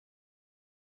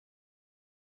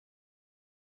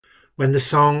When the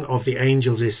song of the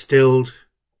angels is stilled,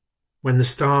 when the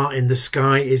star in the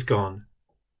sky is gone,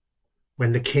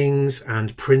 when the kings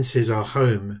and princes are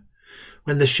home,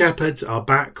 when the shepherds are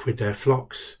back with their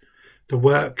flocks, the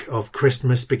work of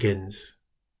Christmas begins.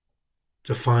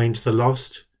 To find the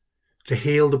lost, to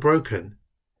heal the broken,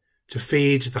 to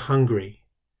feed the hungry,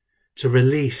 to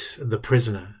release the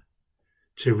prisoner,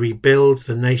 to rebuild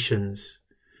the nations,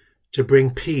 to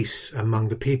bring peace among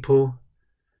the people,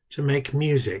 to make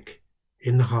music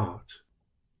in the heart.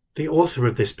 The author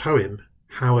of this poem,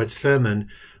 Howard Thurman,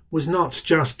 was not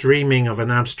just dreaming of an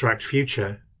abstract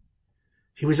future.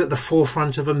 He was at the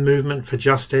forefront of a movement for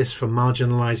justice for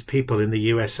marginalized people in the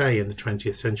USA in the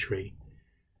 20th century.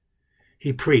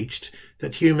 He preached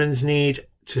that humans need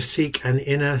to seek an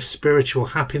inner spiritual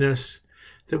happiness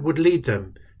that would lead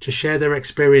them to share their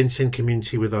experience in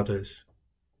community with others.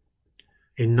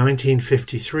 In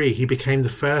 1953, he became the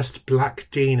first black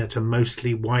dean at a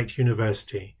mostly white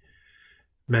university,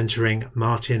 mentoring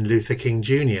Martin Luther King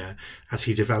Jr. as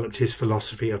he developed his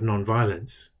philosophy of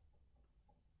nonviolence.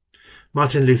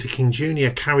 Martin Luther King Jr.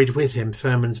 carried with him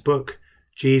Thurman's book,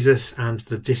 Jesus and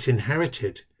the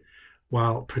Disinherited,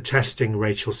 while protesting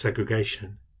racial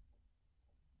segregation.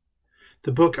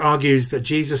 The book argues that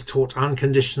Jesus taught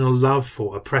unconditional love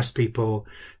for oppressed people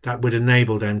that would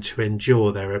enable them to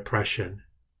endure their oppression.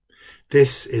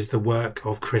 This is the work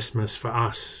of Christmas for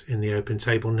us in the Open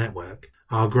Table Network.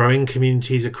 Our growing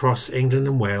communities across England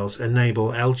and Wales enable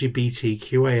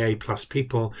LGBTQIA+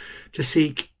 people to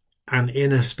seek an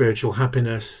inner spiritual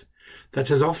happiness that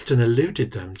has often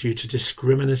eluded them due to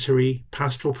discriminatory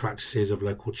pastoral practices of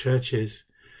local churches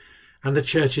and the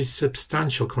Church's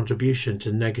substantial contribution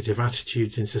to negative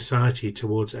attitudes in society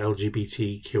towards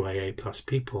LGBTQIA+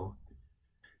 people.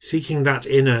 Seeking that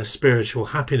inner spiritual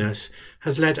happiness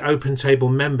has led Open Table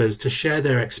members to share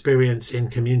their experience in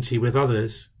community with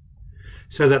others,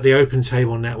 so that the Open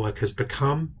Table Network has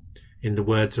become, in the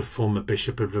words of former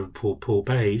Bishop of Liverpool Paul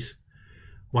Bayes,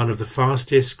 one of the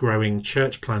fastest growing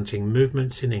church planting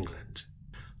movements in England.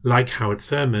 Like Howard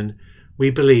Thurman, we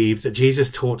believe that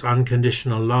Jesus taught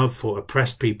unconditional love for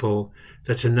oppressed people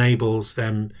that enables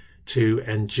them to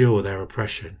endure their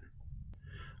oppression.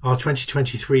 Our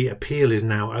 2023 appeal is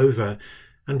now over,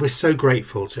 and we're so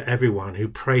grateful to everyone who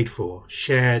prayed for,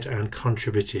 shared and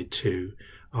contributed to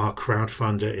our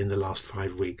crowdfunder in the last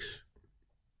 5 weeks.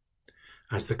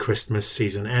 As the Christmas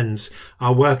season ends,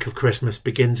 our work of Christmas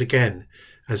begins again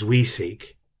as we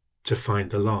seek to find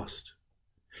the lost,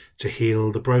 to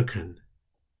heal the broken,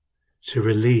 to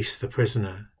release the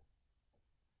prisoner,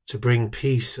 to bring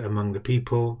peace among the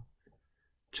people,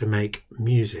 to make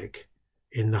music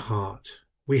in the heart.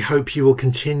 We hope you will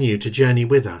continue to journey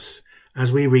with us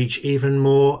as we reach even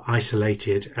more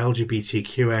isolated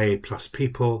LGBTQIA+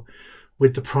 people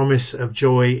with the promise of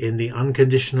joy in the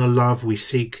unconditional love we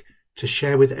seek to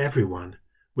share with everyone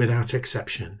without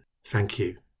exception. Thank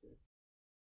you.